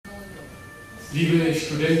Liebe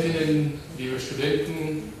Studentinnen, liebe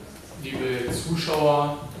Studenten, liebe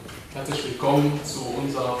Zuschauer, herzlich willkommen zu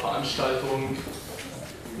unserer Veranstaltung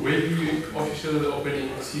WEBI Official Opening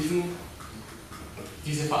Season.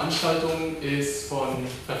 Diese Veranstaltung ist vom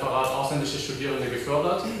Referat Ausländische Studierende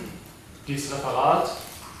gefördert. Dieses Referat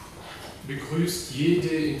begrüßt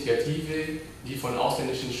jede Initiative, die von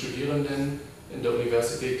ausländischen Studierenden in der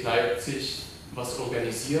Universität Leipzig was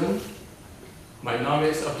organisieren. Mein Name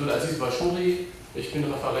ist Abdulaziz Bashuri, ich bin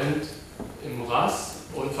Referent im RAS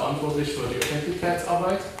und verantwortlich für die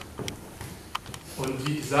Öffentlichkeitsarbeit. Und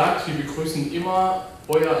wie gesagt, wir begrüßen immer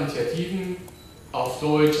eure Initiativen auf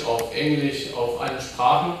Deutsch, auf Englisch, auf allen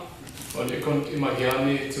Sprachen. Und ihr könnt immer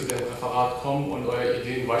gerne zu dem Referat kommen und eure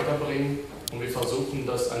Ideen weiterbringen. Und wir versuchen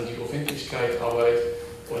das an die Öffentlichkeitsarbeit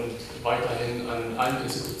und weiterhin an allen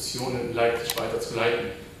Institutionen in Leipzig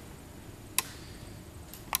weiterzuleiten.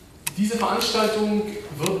 Diese Veranstaltung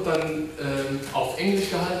wird dann auf Englisch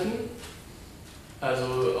gehalten,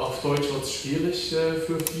 also auf Deutsch wird es schwierig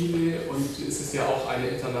für viele und es ist ja auch eine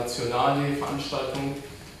internationale Veranstaltung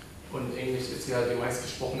und Englisch ist ja die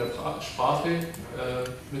meistgesprochene Sprache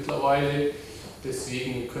mittlerweile,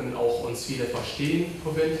 deswegen können auch uns viele verstehen,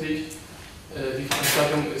 hoffentlich. Die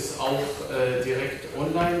Veranstaltung ist auch direkt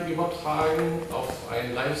online übertragen auf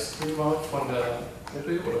einen Livestreamer von der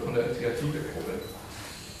Gruppe oder von der Initiative-Gruppe.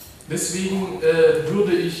 Deswegen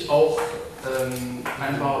würde ich auch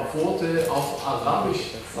ein paar Worte auf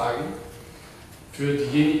Arabisch sagen, für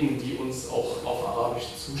diejenigen, die uns auch auf Arabisch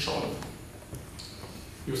zuschauen.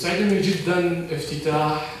 يسعدني جدا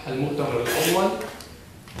افتتاح المؤتمر الأول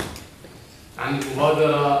عن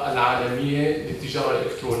المبادرة العالمية للتجارة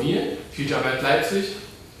الإلكترونية في جامعة لايبزيج.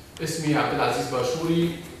 اسمي عبد العزيز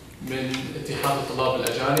باشوري من اتحاد الطلاب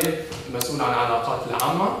الأجانب المسؤول عن العلاقات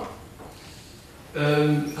العامة.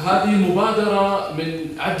 هذه المبادرة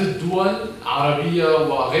من عدة دول عربية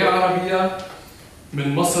وغير عربية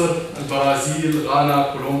من مصر، البرازيل،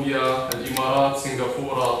 غانا، كولومبيا، الإمارات،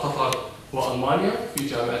 سنغافورة، قطر وألمانيا في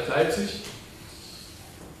جامعة لايبزيج.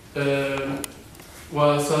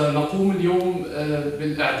 وسنقوم اليوم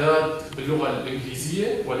بالإعداد باللغة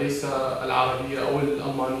الإنجليزية وليس العربية أو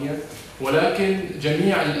الألمانية، ولكن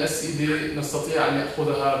جميع الأسئلة نستطيع أن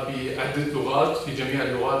نأخذها بعدة لغات في جميع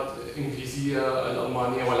اللغات الإنجليزية،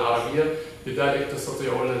 الألمانية والعربية، لذلك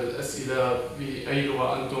تستطيعون الأسئلة بأي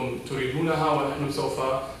لغة أنتم تريدونها ونحن سوف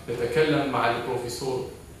نتكلم مع البروفيسور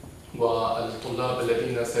والطلاب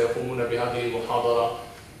الذين سيقومون بهذه المحاضرة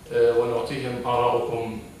ونعطيهم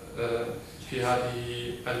آراءكم في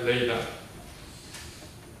هذه الليلة.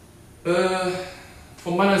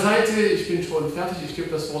 Von meiner Seite, ich bin schon fertig, ich gebe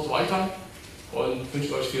das Wort weiter und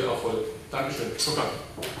wünsche euch viel Erfolg. Dankeschön. Shukran.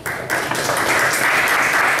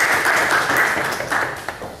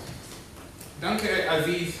 Danke,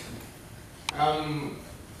 Aziz.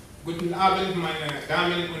 Guten Abend, meine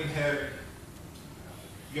Damen und Herren.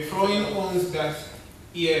 Wir freuen uns, dass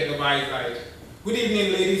ihr dabei seid. Good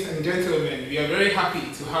evening, ladies and gentlemen. We are very happy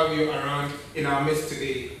to have you around in our midst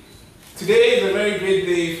today. Today is a very great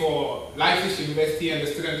day for Leipzig University and the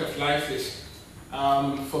students of Leipzig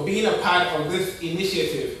for being a part of this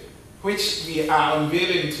initiative, which we are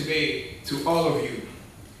unveiling today to all of you.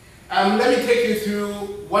 Let me take you through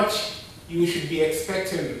what you should be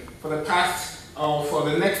expecting for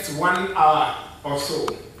the next 1 hour or so.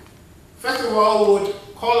 First of all, we would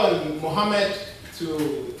call on Mohammed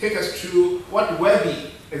to take us through what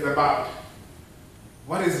WEBI is about.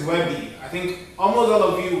 What is WEBI? I think almost all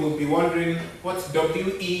of you will be wondering what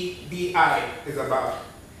WEBI is about.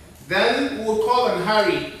 Then we will call on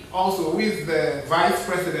Harry, also, who is the Vice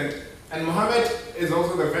President, and Mohammed is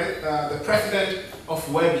also the President of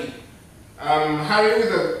WEBI. Harry, who is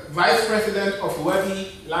the Vice President of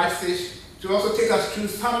WEBI Leipzig, to also take us through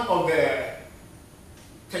some of the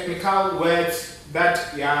technical words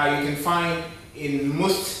that you can find in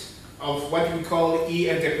most of what we call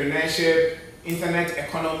E-Entrepreneurship, Internet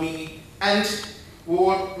economy, and we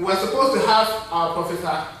were supposed to have our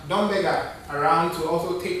Professor Dombega around to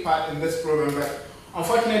also take part in this program, but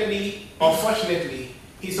unfortunately,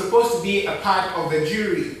 he's supposed to be a part of the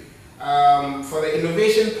jury for the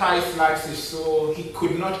Innovation Prize Leipzig, so he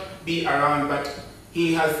could not be around, but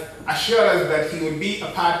he has assured us that he would be a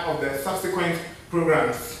part of the subsequent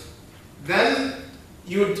programs. Then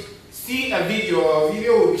you'd see a video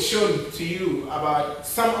will be shown to you about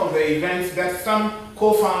some of the events that some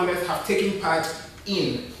co-founders have taken part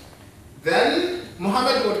in. Then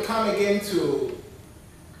Mohammed would come again to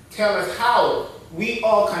tell us how we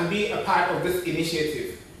all can be a part of this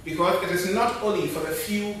initiative, because it is not only for the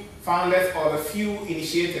few founders or the few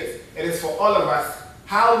initiators, it is for all of us,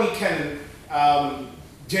 how we can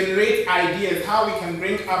generate ideas, how we can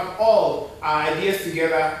bring up all our ideas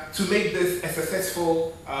together to make this a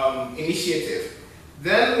successful initiative.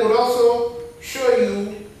 Then we'll also show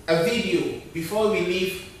you a video before we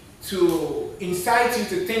leave to incite you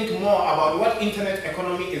to think more about what internet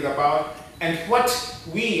economy is about and what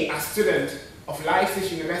we as students of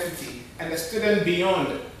Leipzig University and the student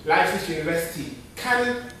beyond Leipzig University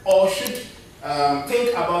can or should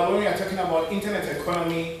think about when we are talking about internet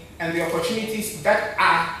economy and the opportunities that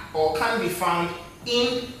are or can be found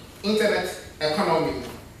in internet economy.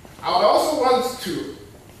 I would also want to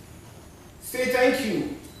say thank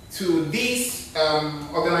you to these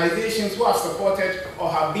organizations who have supported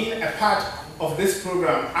or have been a part of this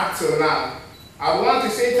program up till now. I want to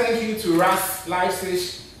say thank you to RAS Leipzig,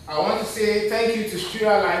 I want to say thank you to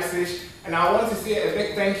Stura Leipzig, and I want to say a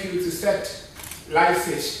big thank you to SET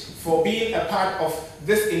Leipzig for being a part of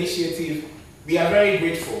this initiative. We are very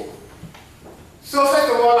grateful. So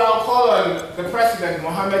first of all, I'll call on the President,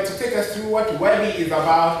 Mohammed, to take us through what WEBI is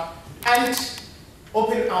about and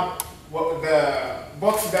open up what the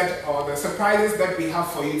box that, or the surprises that we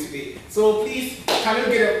have for you today. So please, can you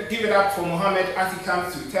give it up for Mohammed as he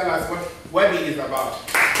comes to tell us what WEBI is about.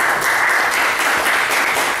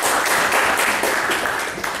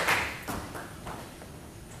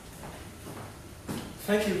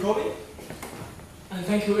 Thank you, Kobe, and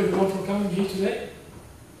thank you everyone for coming here today.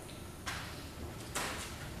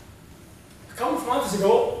 A couple of months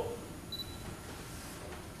ago,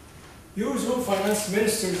 Eurozone finance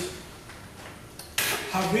ministers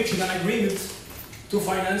have reached an agreement to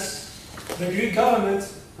finance the Greek government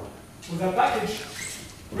with a package,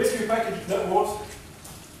 rescue package that was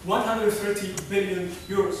 130 billion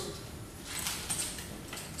euros.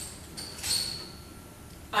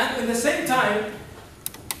 And at the same time,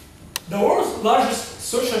 the world's largest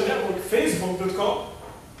social network, Facebook.com,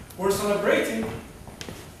 were celebrating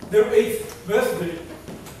their 8th birthday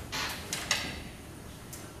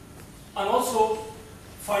and also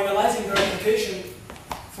finalizing their application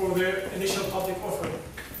for their initial public offering.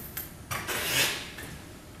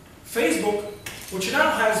 Facebook, which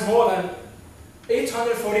now has more than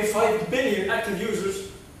 845 billion active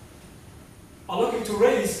users, are looking to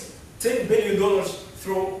raise $10 billion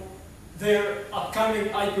through their upcoming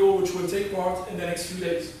IPO, which will take part in the next few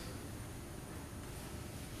days.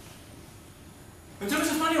 In terms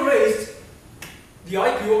of money raised, the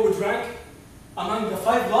IPO would rank among the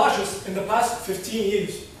 5 largest in the past 15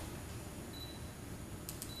 years.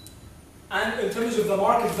 And in terms of the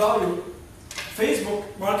market value, Facebook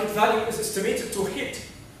market value is estimated to hit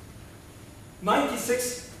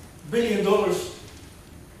 $96 billion,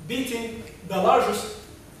 beating the largest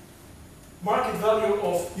market value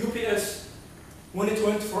of UPS when it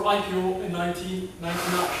went for IPO in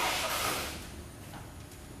 1999.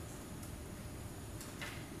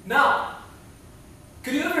 Now,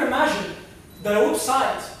 could you ever imagine that a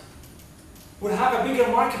website would have a bigger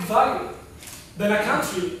market value than a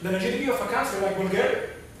country, than a GDP of a country like Bulgaria,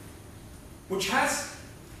 which has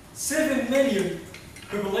 7 million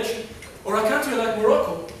population, or a country like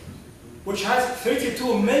Morocco, which has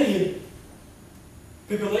 32 million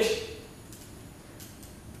population?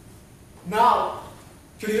 Now,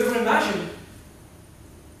 could you ever imagine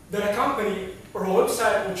that a company or a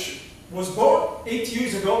website which was born 8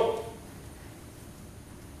 years ago,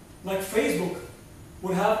 like Facebook,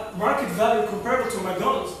 would have market value comparable to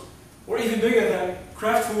McDonald's, or even bigger than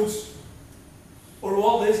Kraft Foods or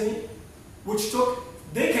Walt Disney, which took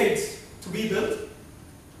decades to be built?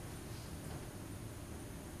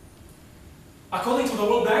 According to the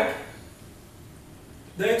World Bank,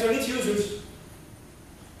 the internet users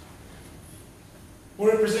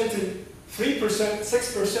were representing 3%,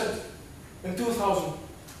 6% in 2000.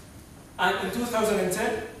 And in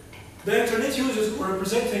 2010, the internet users were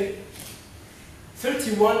representing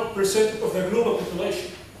 31% of the global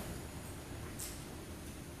population.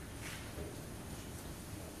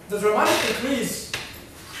 The dramatic increase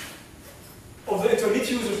of the internet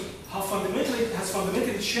users has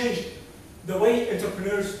fundamentally changed the way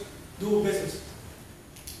entrepreneurs do business.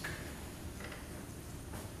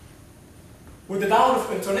 With the dawn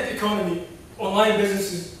of internet economy, online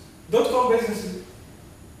businesses, .com businesses,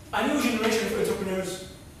 a new generation of entrepreneurs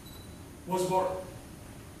was born.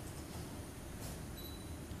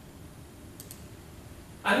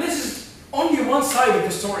 And this is only one side of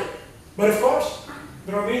the story. But of course,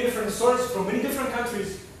 there are many different stories from many different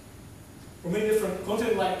countries, from many different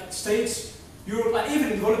continents like States, Europe, and even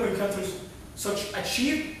developing countries, such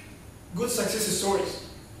achieved good success stories.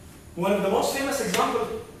 One of the most famous examples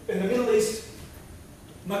in the Middle East,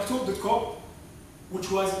 Maktub.com,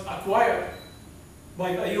 which was acquired by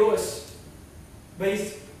a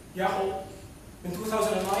US-based Yahoo, in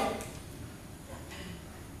 2009,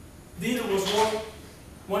 deal was worth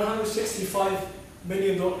 $165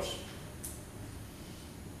 million.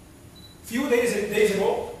 Few days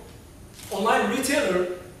ago, online retailer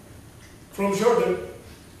from Jordan,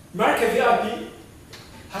 WEBI,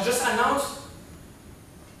 has just announced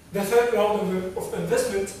the third round of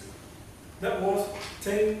investment that was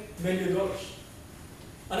 $10 million.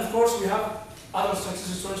 And of course, we have other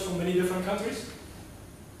success stories from many different countries.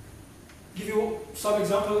 Give you some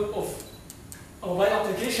example of a mobile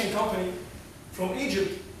application company from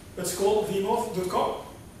Egypt. It's called vmove.com.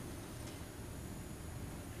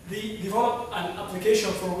 They developed an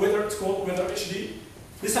application for weather. It's called Weather HD.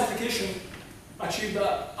 This application achieved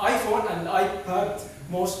the iPhone and iPad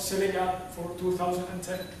most selling app for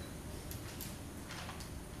 2010.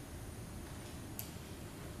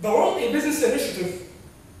 The World E-Business Initiative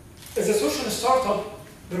is a social startup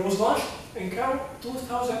that was launched in Cairo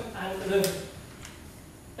 2011.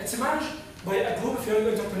 It's managed by a group of young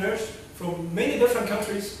entrepreneurs from many different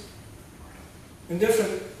countries and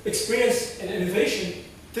different experience in innovation,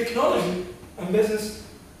 technology, and business,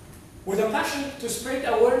 with a passion to spread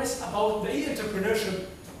awareness about the e-entrepreneurship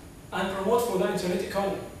and promote for the internet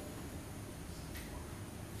economy.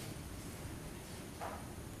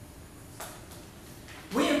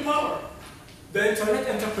 We empower the internet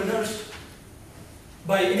entrepreneurs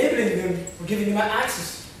by enabling them or giving them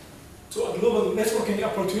access to a global networking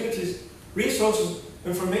opportunities, resources,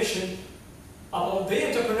 information about the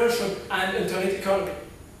entrepreneurship and internet economy.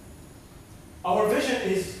 Our vision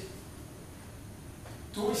is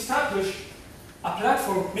to establish a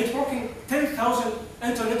platform networking 10,000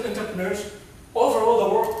 internet entrepreneurs over all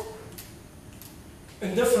the world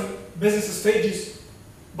in different business stages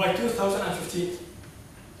by 2015.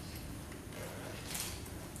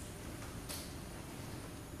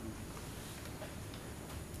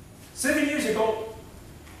 Seven years ago,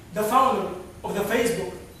 the founder of the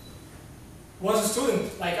Facebook was a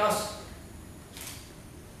student like us.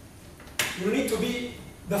 You need to be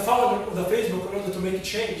the founder of the Facebook in order to make a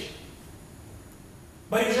change.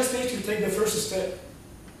 But you just need to take the first step.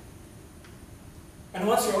 And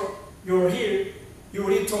once you're here, you will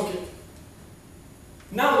need talking.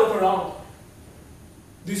 Now look around.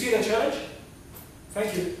 Do you see the challenge?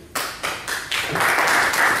 Thank you.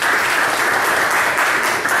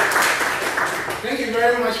 Thank you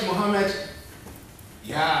very much, Mohammed.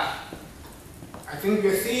 Yeah, I think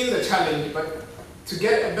we're seeing the challenge, but to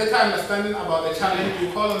get a better understanding about the challenge,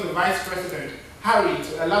 we call on the Vice President, Harry,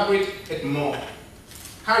 to elaborate it more.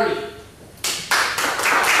 Harry.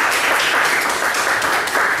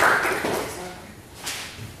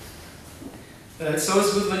 It's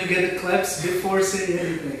always good when you get the claps before saying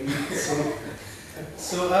anything.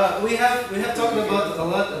 So we have talked about a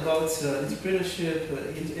lot about entrepreneurship,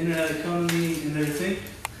 internet economy, and everything.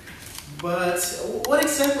 But what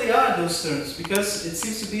exactly are those terms? Because it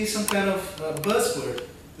seems to be some kind of buzzword.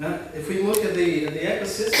 If we look at the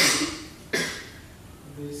ecosystem,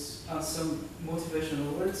 these are some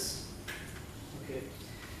motivational words. Okay.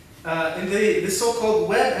 In the so-called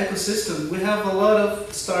web ecosystem, we have a lot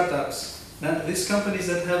of startups. These companies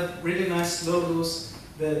that have really nice logos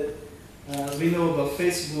that we know about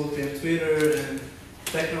Facebook and Twitter and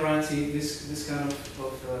Technorati, this kind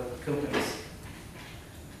of companies.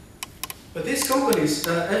 But these companies,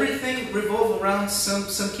 everything revolves around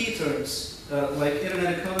some key terms, like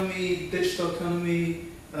internet economy, digital economy,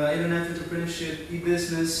 internet entrepreneurship,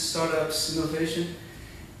 e-business, startups, innovation.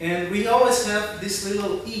 And we always have this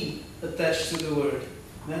little E attached to the word.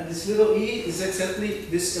 This little E is exactly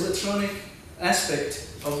this electronic aspect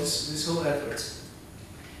of this whole effort.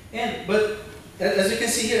 But as you can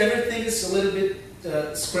see here, everything is a little bit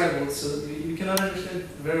scrambled, so you cannot understand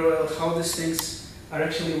very well how these things are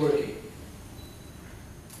actually working.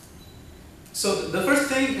 So the first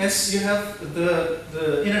thing is you have the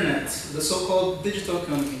internet, the so-called digital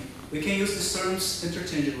economy. We can use these terms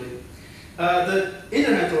interchangeably. The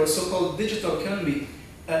internet, or so-called digital economy,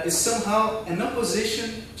 is somehow an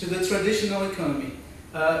opposition to the traditional economy.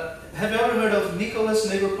 Have you ever heard of Nicolas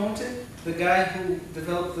Negroponte, the guy who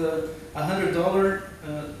developed the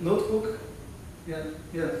 $100 notebook?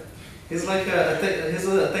 Yeah. He's like he's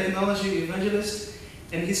a technology evangelist,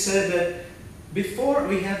 and he said that before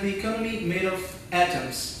we had the economy made of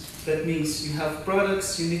atoms. That means you have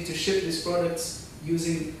products, you need to ship these products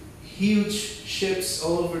using huge ships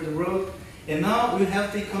all over the world. And now we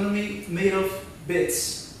have the economy made of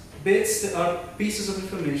bits. Bits that are pieces of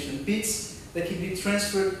information, bits that can be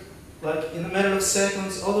transferred like in a matter of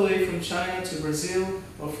seconds all the way from China to Brazil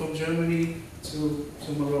or from Germany to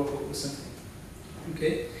Morocco or something.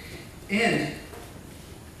 Okay? And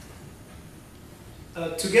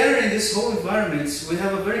together in this whole environment, we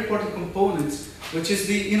have a very important component, which is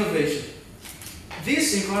the innovation.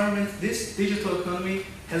 This environment, this digital economy,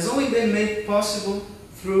 has only been made possible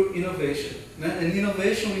through innovation. And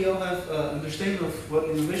innovation, we all have understanding of what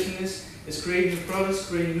innovation is creating new products,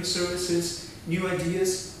 creating new services, new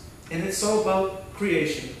ideas, and it's all about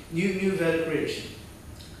creation, new value creation.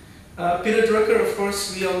 Peter Drucker, of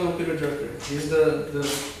course, we all know Peter Drucker. He's the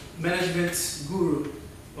management guru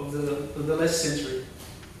of the last century.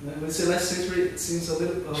 When we say last century, it seems a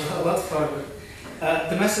lot far, but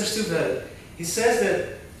the message still valid. He says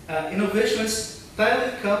that innovation is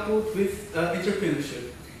tightly coupled with entrepreneurship.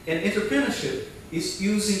 And entrepreneurship is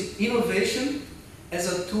using innovation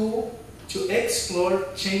as a tool to explore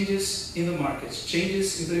changes in the markets,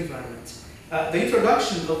 changes in the environment. The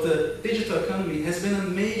introduction of the digital economy has been a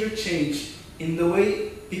major change in the way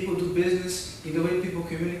people do business, in the way people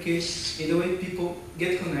communicate, in the way people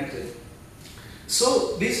get connected.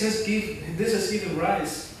 So this has given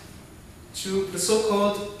rise to the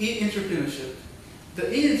so-called E-Entrepreneurship.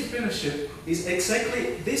 The E-Entrepreneurship is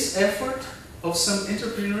exactly this effort of some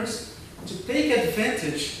entrepreneurs to take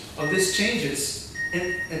advantage of these changes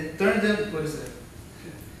and turn them, what is that?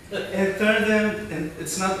 And turn them, and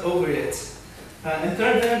it's not over yet, and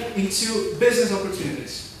turn them into business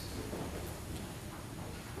opportunities.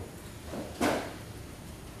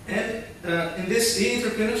 And in this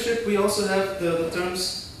e-entrepreneurship, we also have the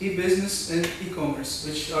terms e-business and e-commerce,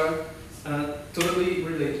 which are totally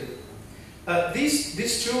related.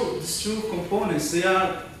 These two components, they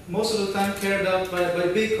are most of the time carried out by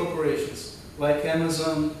big corporations, like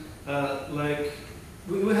Amazon, like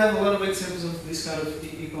we have a lot of examples of this kind of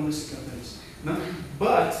e-commerce companies. No?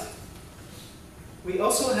 But we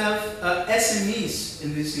also have SMEs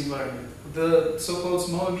in this environment, the so-called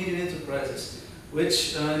small and medium enterprises,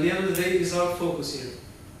 which at the end of the day is our focus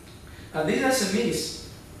here. These SMEs,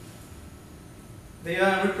 they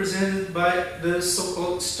are represented by the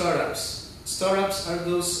so-called startups. Startups are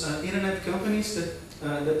those internet companies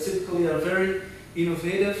that typically are very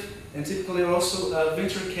innovative and typically are also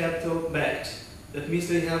venture capital backed. That means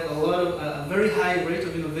they have a very high rate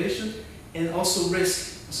of innovation and also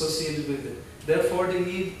risk associated with it. Therefore, they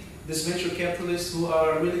need these venture capitalists who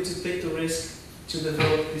are willing to take the risk to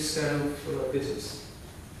develop this kind of business.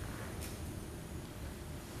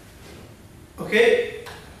 Okay,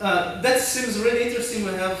 that seems really interesting.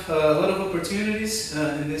 We have a lot of opportunities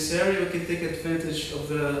in this area. We can take advantage of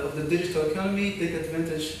the digital economy, take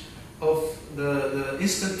advantage of the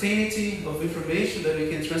instantaneity of information, that we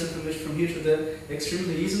can transfer information from here to there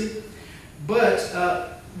extremely easily. But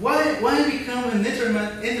why become an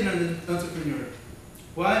internet entrepreneur?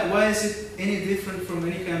 Why is it any different from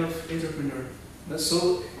any kind of entrepreneur?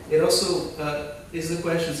 So it also is the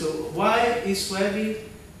question. So why is WEBI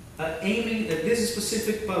aiming at this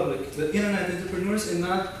specific public, the internet entrepreneurs, and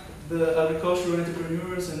not the agricultural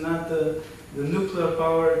entrepreneurs, and not the nuclear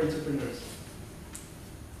power entrepreneurs?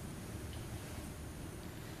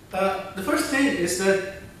 The first thing is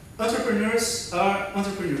that entrepreneurs are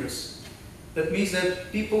entrepreneurs. That means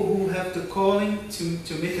that people who have the calling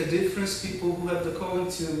to make a difference, people who have the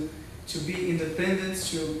calling to be independent,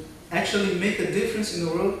 to actually make a difference in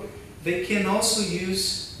the world, they can also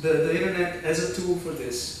use the internet as a tool for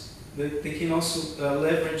this. They can also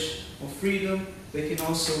leverage on freedom. They can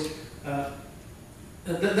also,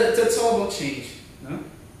 that's all about change. No?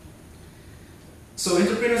 So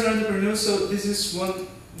entrepreneurs are entrepreneurs, so this is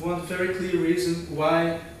one very clear reason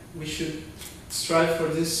why we should strive for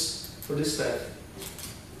this step.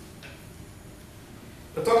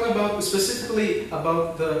 But talking about specifically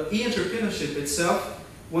about the e-entrepreneurship itself,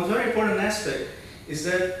 one very important aspect is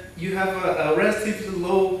that you have a relatively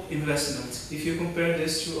low investment if you compare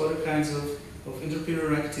this to other kinds of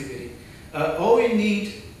entrepreneurial activity. All you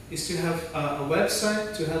need is to have a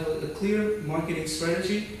website, to have a clear marketing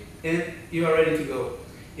strategy, and you are ready to go.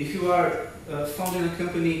 If you are founding a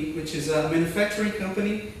company which is a manufacturing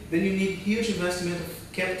company, then you need huge investment of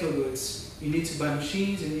capital goods. You need to buy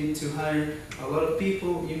machines, you need to hire a lot of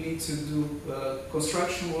people, you need to do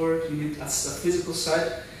construction work, you need a physical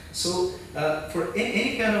site. So for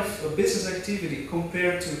any kind of business activity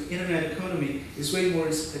compared to internet economy is way more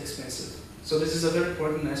expensive. So this is a very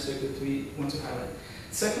important aspect that we want to highlight.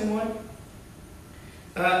 Second one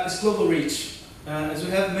is global reach. As we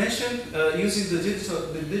have mentioned, using the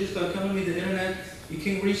digital economy, the internet, you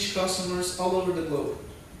can reach customers all over the globe.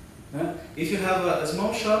 If you have a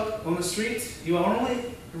small shop on the street, you are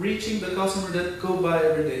only reaching the customer that go by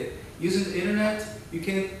every day. Using the internet, you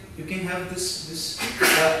can have this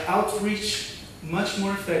outreach much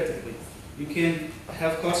more effectively. You can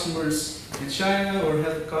have customers in China or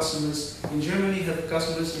have customers in Germany, have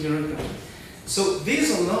customers in your own country. So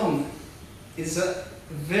this alone is a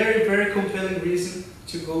very, very compelling reason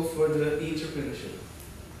to go for the e-entrepreneurship.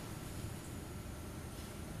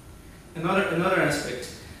 Another aspect,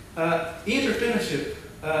 e-entrepreneurship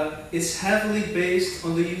is heavily based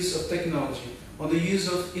on the use of technology, on the use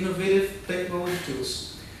of innovative technology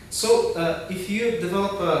tools. So if you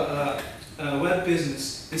develop a web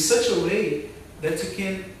business in such a way that you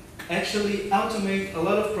can actually automate a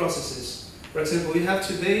lot of processes. For example, we have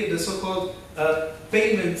today the so-called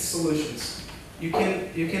payment solutions. You can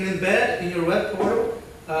embed in your web portal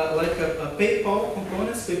like a PayPal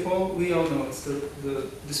components. PayPal, we all know, it's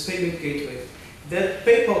this payment gateway. That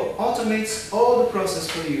PayPal automates all the process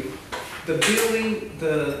for you. The billing,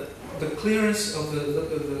 the clearance of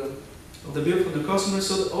the bill from the customer,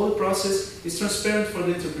 so that all the process is transparent for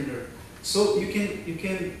the entrepreneur. So you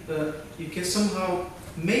can somehow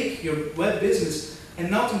make your web business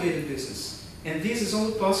an automated business, and this is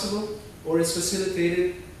only possible or is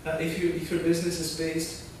facilitated if your business is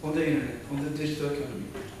based on the internet, on the digital economy.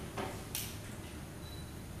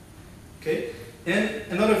 Okay, and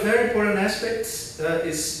another very important aspect is that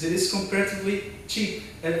it's comparatively cheap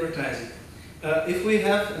advertising. If we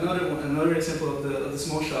have another example of the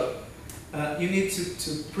small shop. You need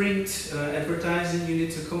to print advertising, you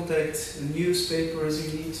need to contact newspapers,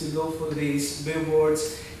 you need to go for these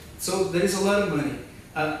billboards. So there is a lot of money.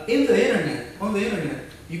 On the internet,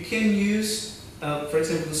 you can use, for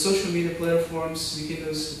example, the social media platforms. You can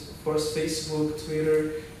use, of course, Facebook,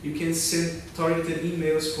 Twitter. You can send targeted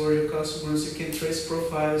emails for your customers. You can trace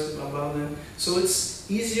profiles about them. So it's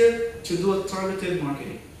easier to do a targeted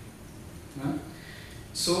marketing.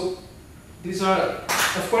 So these are,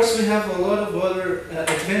 of course, we have a lot of other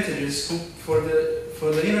advantages for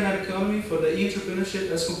the internet economy, for the e-entrepreneurship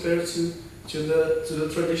as compared to the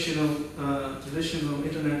traditional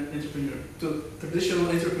internet entrepreneur, to traditional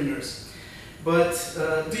entrepreneurs. But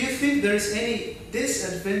do you think there is any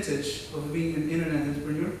disadvantage of being an internet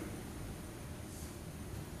entrepreneur?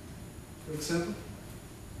 For example?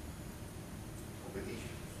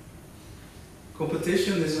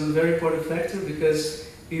 Competition is a very important factor because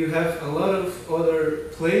you have a lot of other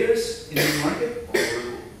players in the market.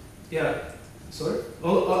 Yeah, sorry?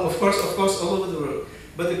 Of course, all over the world.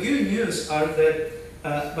 But the good news are that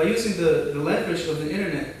by using the leverage of the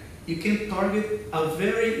internet, you can target a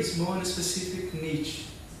very small and specific niche.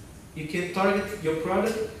 You can target your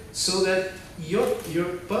product so that your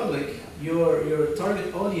public, your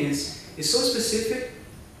target audience is so specific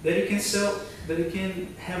that you can sell, that you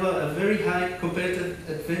can have a very high competitive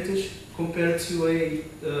advantage compared to a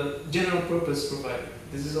general purpose provider.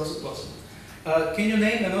 This is also possible. Can you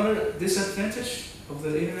name another disadvantage of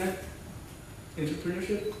the internet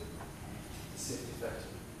entrepreneurship? Safety factor.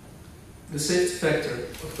 The safety factor.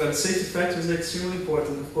 Of course, safety factor is extremely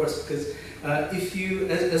important, of course, because if you,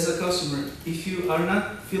 as a customer, if you are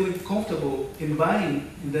not feeling comfortable in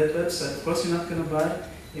buying in that website, of course you're not going to buy,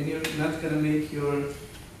 and you're not going to make your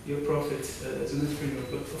profit as an entrepreneur.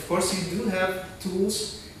 But of course, you do have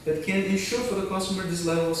tools that can ensure for the customer this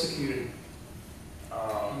level of security.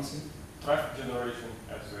 Traffic generation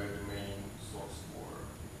as the main source for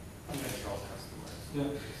potential customers.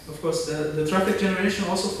 Yeah, of course, the traffic generation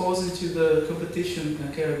also falls into the competition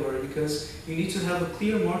category because you need to have a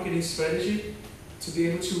clear marketing strategy to be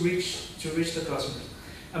able to reach the customers.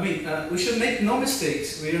 I mean, we should make no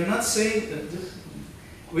mistakes. We are not saying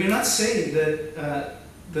that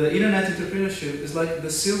the internet entrepreneurship is like the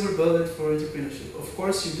silver bullet for entrepreneurship. Of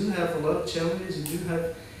course, you do have a lot of challenges. You do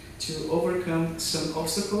have to overcome some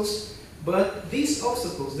obstacles, but these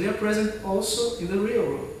obstacles, they are present also in the real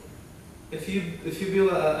world. If you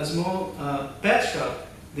build a small pet shop,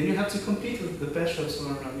 then you have to compete with the pet shops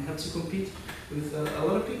all around. You have to compete with a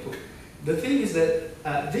lot of people. The thing is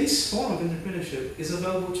that this form of entrepreneurship is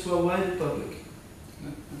available to a wider public.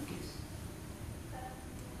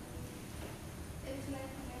 Internet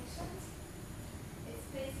connections. It's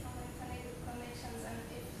based on internet connections, and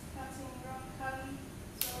if something wrong comes,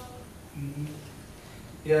 so.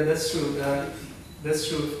 Yeah, that's true. That's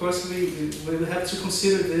true. Of course, we will have to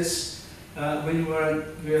consider this when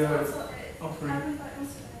we are Also, offering. happened by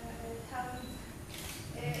us, it happened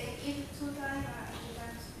in 2 times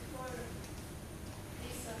before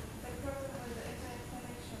this, the problem with the internet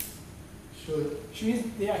connections. Sure. Which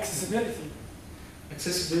means the accessibility.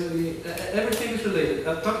 Accessibility, everything is related.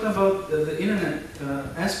 Talking about the internet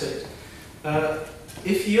aspect,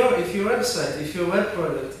 if your website, if your web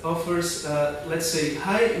product offers, let's say,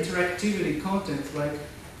 high interactivity content like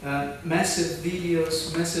massive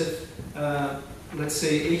videos, massive let's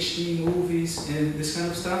say HD movies and this kind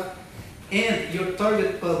of stuff, and your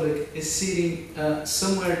target public is sitting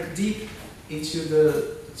somewhere deep into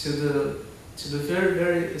the very,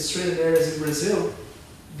 very restricted areas in Brazil,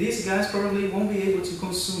 these guys probably won't be able to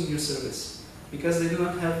consume your service because they do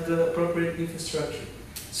not have the appropriate infrastructure.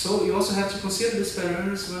 So you also have to consider these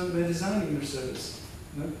parameters when designing your service.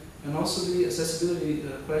 And also the accessibility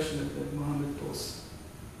question that Mohammed posed.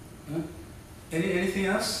 Anything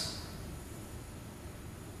else?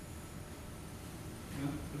 No?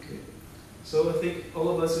 Okay. So I think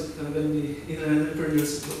all of us are going to be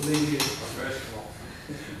entrepreneurs living here. Professionals.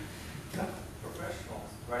 Yeah? Professionals.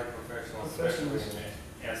 Right, professionals. Professionals. Especially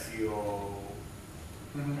in SEO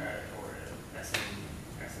Mhm. or SEM,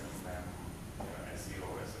 SEO,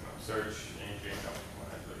 SMM, search engine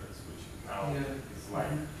optimizers, which now is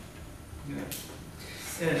like.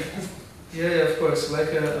 Yeah, of course.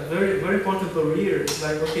 Like a very, very important career. It's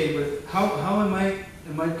like, okay, but how am I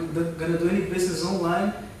gonna do any business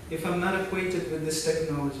online if I'm not acquainted with these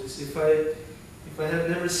technologies? If I have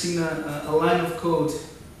never seen a line of code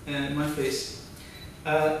in my face.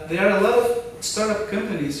 There are a lot of startup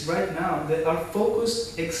companies right now that are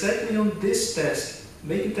focused exactly on this task,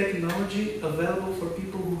 making technology available for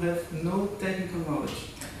people who have no technical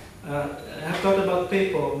knowledge. I have talked about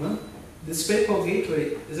PayPal, no? This PayPal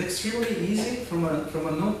gateway is extremely easy from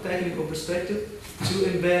a non-technical perspective to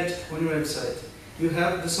embed on your website. You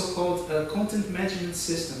have the so-called content management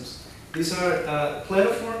systems. These are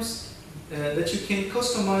platforms that you can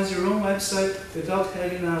customize your own website without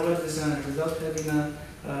having a web designer, without having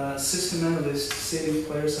a system analyst sitting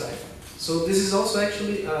by your side. So this is also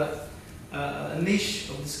actually a niche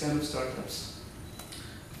of this kind of startups.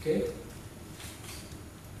 Okay.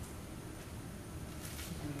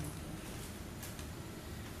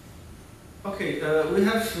 Okay, we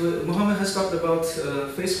have, Mohammed has talked about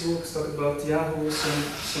Facebook, talked about Yahoo,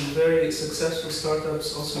 some very successful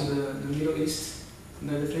startups also in the Middle East and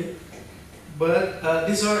everything. But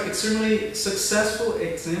these are extremely successful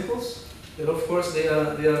examples that of course they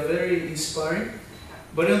are very inspiring.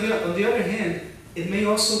 But on the other hand, it may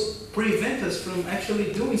also prevent us from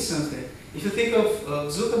actually doing something. If you think of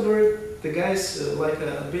Zuckerberg, the guy's like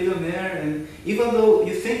a billionaire, and even though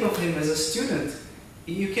you think of him as a student,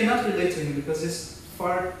 you cannot relate to him because he's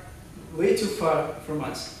way too far from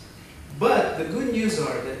us. But the good news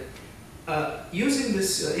are that using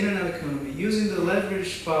this internet economy, using the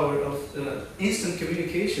leverage power of instant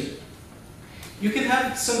communication, you can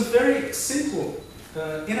have some very simple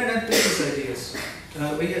internet business ideas.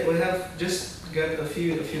 We have just got a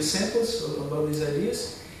few samples about these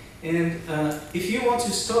ideas. And if you want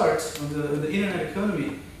to start on the internet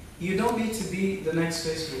economy, you don't need to be the next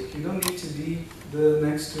Facebook. You don't need to be the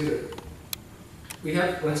next Twitter. We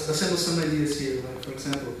have assembled some ideas here. Like for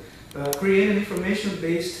example, create an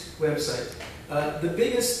information-based website. The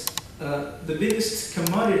biggest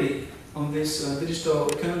commodity on this digital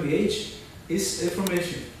economy age is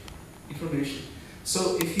information.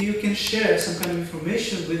 So if you can share some kind of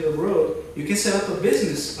information with the world, you can set up a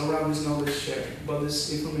business around this knowledge sharing, about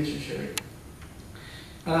this information sharing.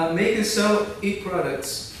 Make and sell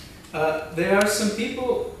e-products. There are some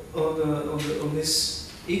people on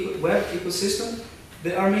this web ecosystem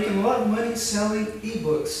that are making a lot of money selling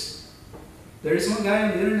ebooks. There is one guy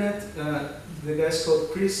on the internet, the guy's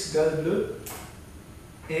called Chris Galbleu,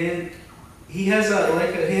 and he has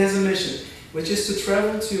a mission, which is to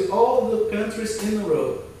travel to all the countries in the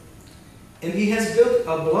world. And he has built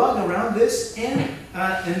a blog around this and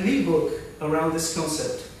an ebook around this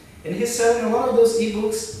concept. And he's selling a lot of those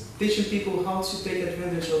ebooks, teaching people how to take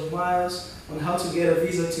advantage of miles, on how to get a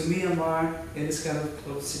visa to Myanmar, and this kind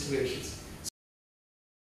of situations.